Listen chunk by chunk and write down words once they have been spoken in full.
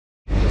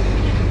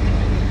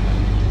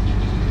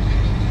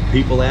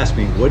People ask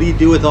me, what do you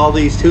do with all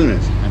these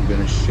tunas? I'm going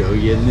to show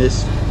you in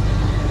this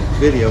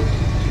video.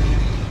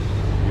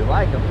 If you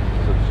like them,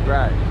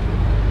 subscribe.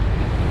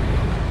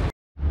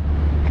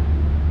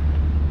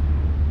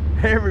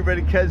 Hey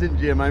everybody, Cousin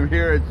Jim. I'm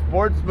here at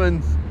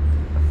Sportsman's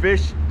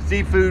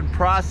Seafood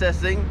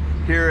Processing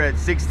here at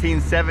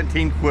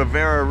 1617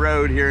 Quivira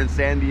Road here in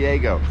San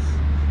Diego.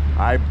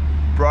 I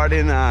brought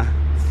in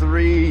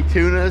 3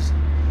 tunas,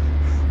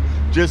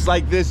 just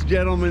like this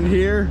gentleman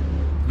here.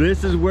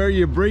 This is where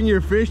you bring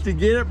your fish to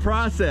get it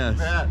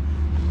processed.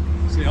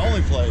 It's the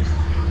only place.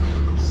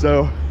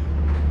 So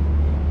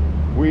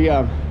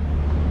we're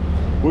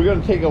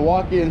gonna take a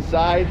walk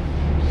inside,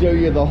 show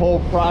you the whole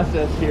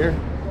process here.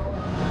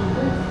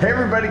 Hey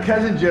everybody,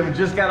 Cousin Jim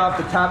just got off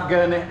the Top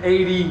Gun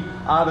 80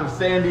 out of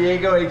San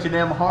Diego,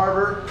 H&M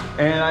Harbor,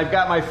 and I've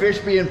got my fish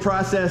being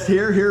processed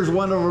here. Here's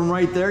one of them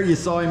right there. You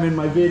saw him in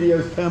my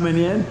videos coming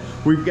in.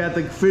 We've got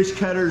the fish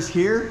cutters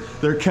here.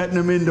 They're cutting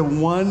them into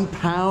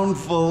 1-pound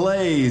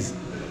fillets.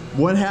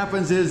 What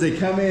happens is they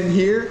come in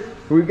here.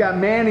 We've got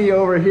Manny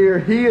over here.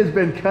 He has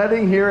been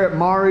cutting here at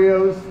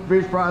Mario's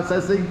Fish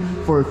Processing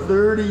for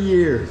 30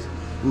 years.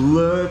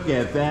 Look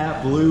at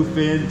that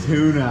bluefin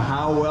tuna,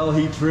 how well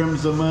he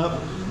trims them up.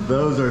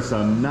 Those are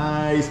some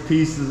nice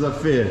pieces of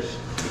fish.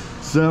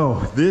 So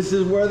this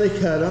is where they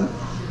cut them.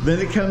 Then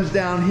it comes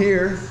down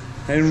here,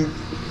 and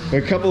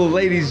a couple of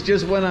ladies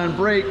just went on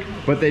break,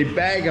 but they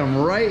bag them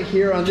right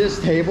here on this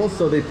table.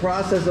 So they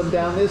process them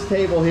down this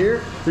table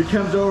here. It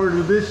comes over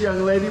to this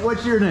young lady.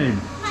 What's your name?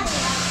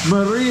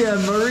 Maria.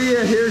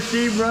 Maria here,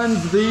 she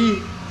runs the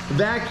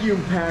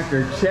vacuum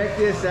packer. Check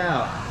this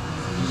out.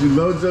 She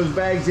loads those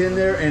bags in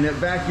there and it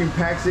vacuum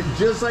packs it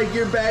just like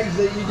your bags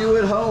that you do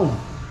at home.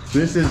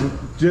 This is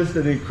just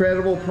an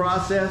incredible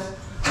process.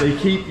 They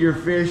keep your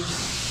fish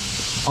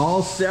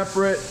all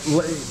separate.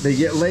 They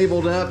get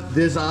labeled up.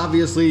 This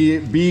obviously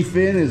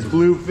B-fin is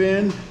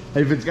bluefin.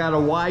 If it's got a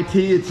YT,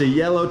 it's a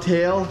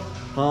yellowtail.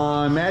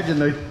 Imagine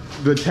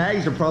the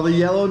tags are probably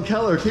yellow in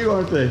color too,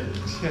 aren't they?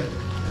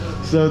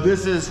 So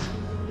this is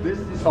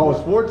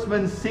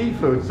Sportsman's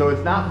Seafood. So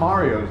it's not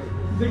Mario's.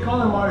 They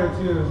call him Mario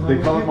too.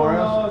 They call him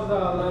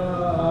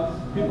Mario?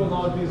 People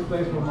know this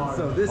place for Mario.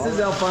 So this is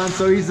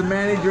Alfonso. He's the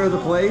manager of the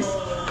place.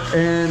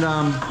 And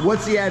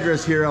what's the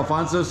address here,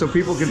 Alfonso, so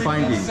people can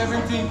find you?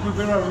 17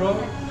 Quivira Road,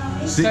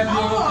 San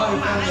Diego,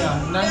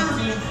 California.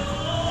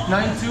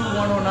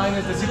 92109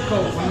 is the zip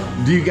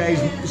code. Do you guys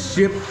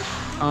ship?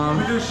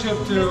 We do ship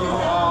to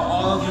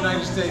all of the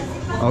United States.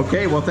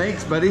 Okay, well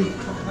thanks, buddy.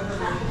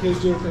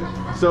 Here's your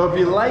fish. So if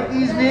you like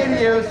these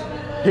videos,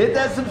 hit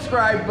that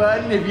subscribe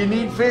button. If you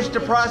need fish to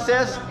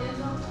process,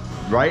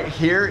 right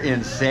here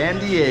in San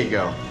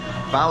Diego.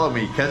 Follow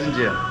me, Cousin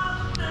Jim.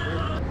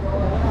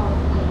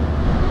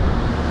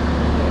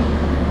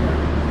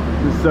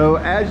 So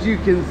as you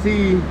can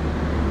see,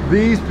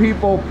 these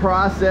people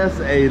process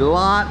a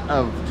lot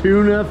of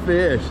tuna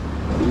fish.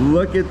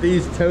 Look at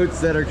these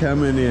totes that are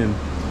coming in.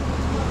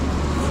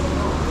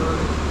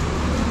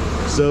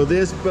 So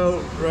this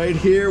boat right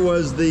here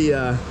was the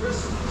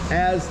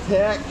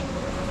Aztec.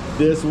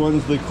 This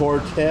one's the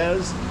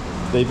Cortez.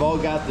 They've all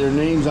got their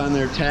names on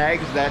their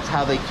tags. That's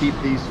how they keep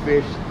these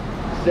fish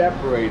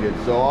separated.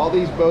 So all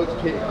these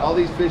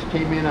fish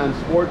came in on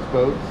sports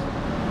boats,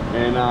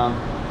 and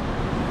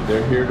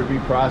they're here to be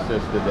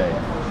processed today.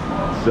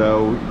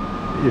 So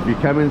if you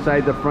come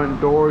inside the front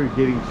door, you're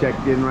getting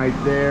checked in right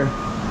there.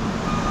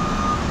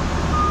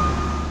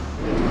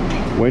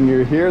 When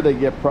you're here, they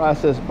get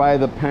processed by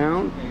the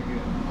pound.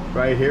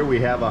 Right here we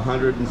have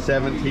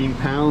 117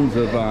 pounds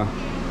of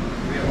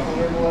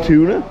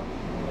tuna.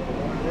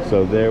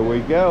 So there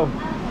we go.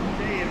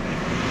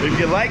 If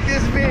you like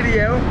this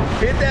video,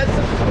 hit that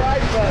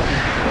subscribe button.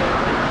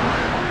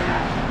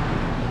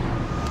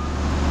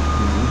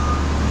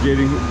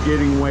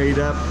 Getting weighed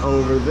up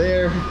over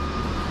there.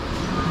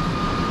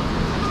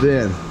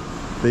 Then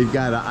they've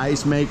got an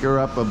ice maker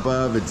up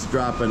above. It's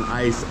dropping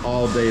ice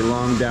all day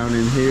long down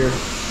in here.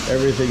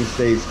 Everything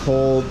stays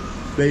cold.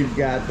 They've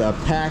got the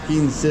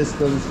packing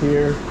systems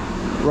here,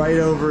 right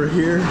over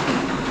here.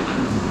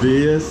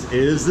 This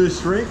is the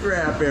shrink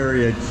wrap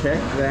area.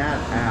 Check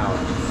that out.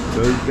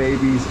 Those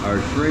babies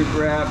are shrink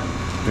wrapped,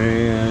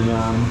 and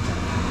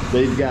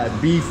they've got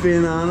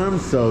B-fin on them,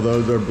 so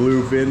those are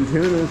bluefin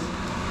tunas.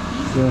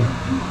 So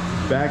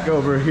back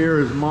over here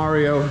is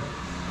Mario.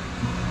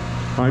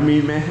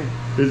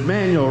 Is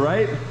Manuel,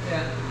 right?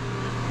 Yeah.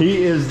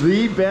 He is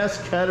the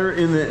best cutter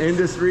in the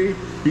industry.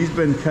 He's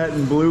been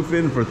cutting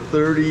bluefin for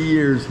 30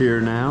 years here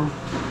now.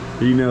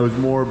 He knows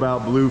more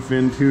about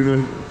bluefin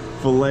tuna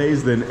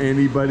fillets than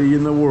anybody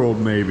in the world,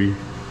 maybe.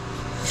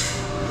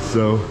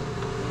 So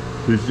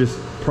he's just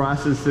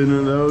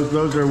processing those.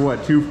 Those are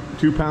what, two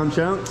pound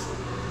chunks?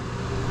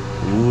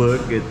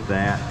 Look at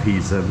that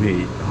piece of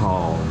meat.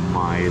 Oh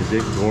my, is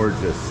it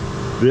gorgeous.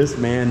 This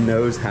man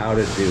knows how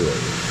to do it.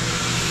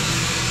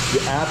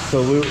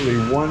 Absolutely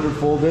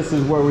wonderful. This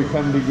is where we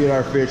come to get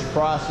our fish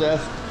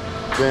processed.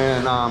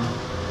 Then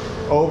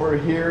over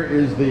here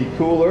is the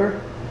cooler.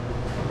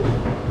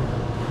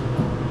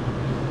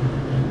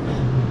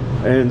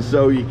 And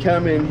so you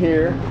come in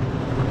here.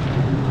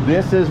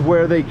 This is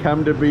where they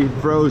come to be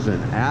frozen.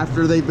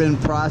 After they've been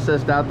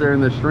processed out there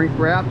in the shrink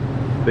wrap,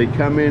 they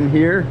come in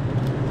here.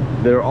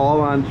 They're all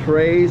on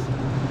trays.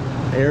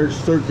 Air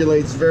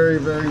circulates very,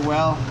 very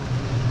well.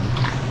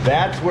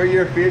 That's where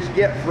your fish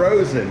get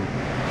frozen.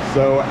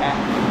 So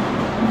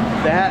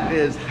that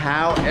is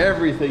how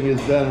everything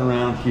is done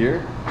around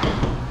here.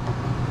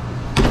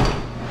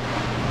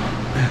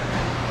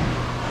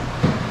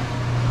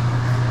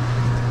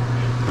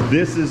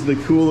 This is the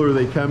cooler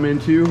they come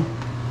into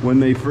when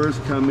they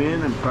first come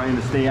in. I'm trying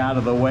to stay out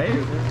of the way.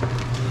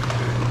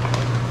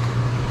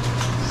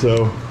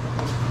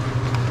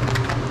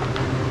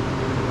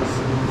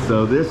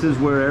 So this is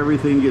where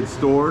everything gets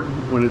stored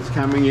when it's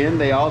coming in.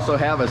 They also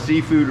have a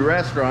seafood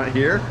restaurant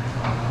here.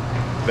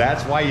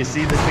 That's why you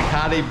see the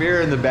Tecate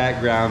beer in the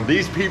background.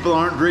 These people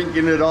aren't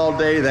drinking it all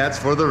day. That's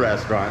for the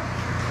restaurant.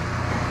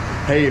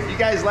 Hey, if you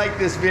guys like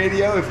this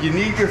video, if you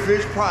need your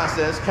fish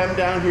processed, come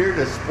down here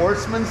to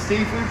Sportsman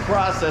Seafood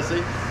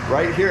Processing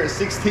right here at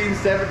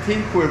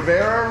 1617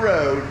 Quivira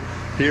Road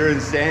here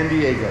in San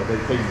Diego. They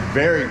take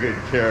very good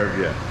care of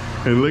you.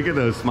 And look at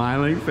those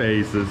smiling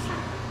faces.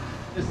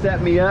 Just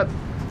set me up.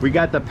 We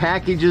got the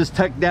packages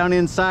tucked down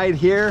inside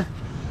here.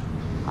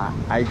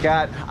 I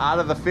got, out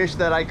of the fish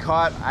that I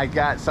caught, I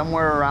got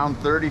somewhere around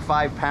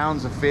 35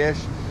 pounds of fish.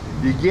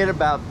 You get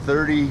about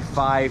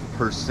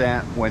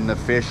 35% when the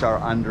fish are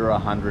under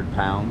 100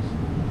 pounds.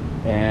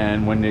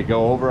 And when they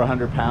go over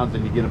 100 pounds,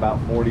 then you get about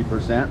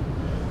 40%.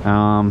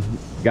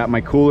 Got my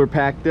cooler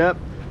packed up.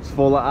 It's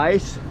full of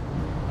ice.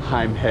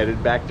 I'm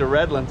headed back to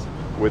Redlands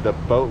with a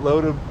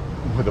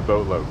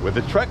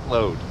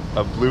truckload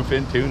of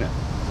bluefin tuna.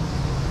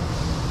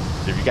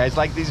 If you guys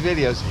like these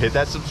videos, hit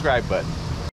that subscribe button.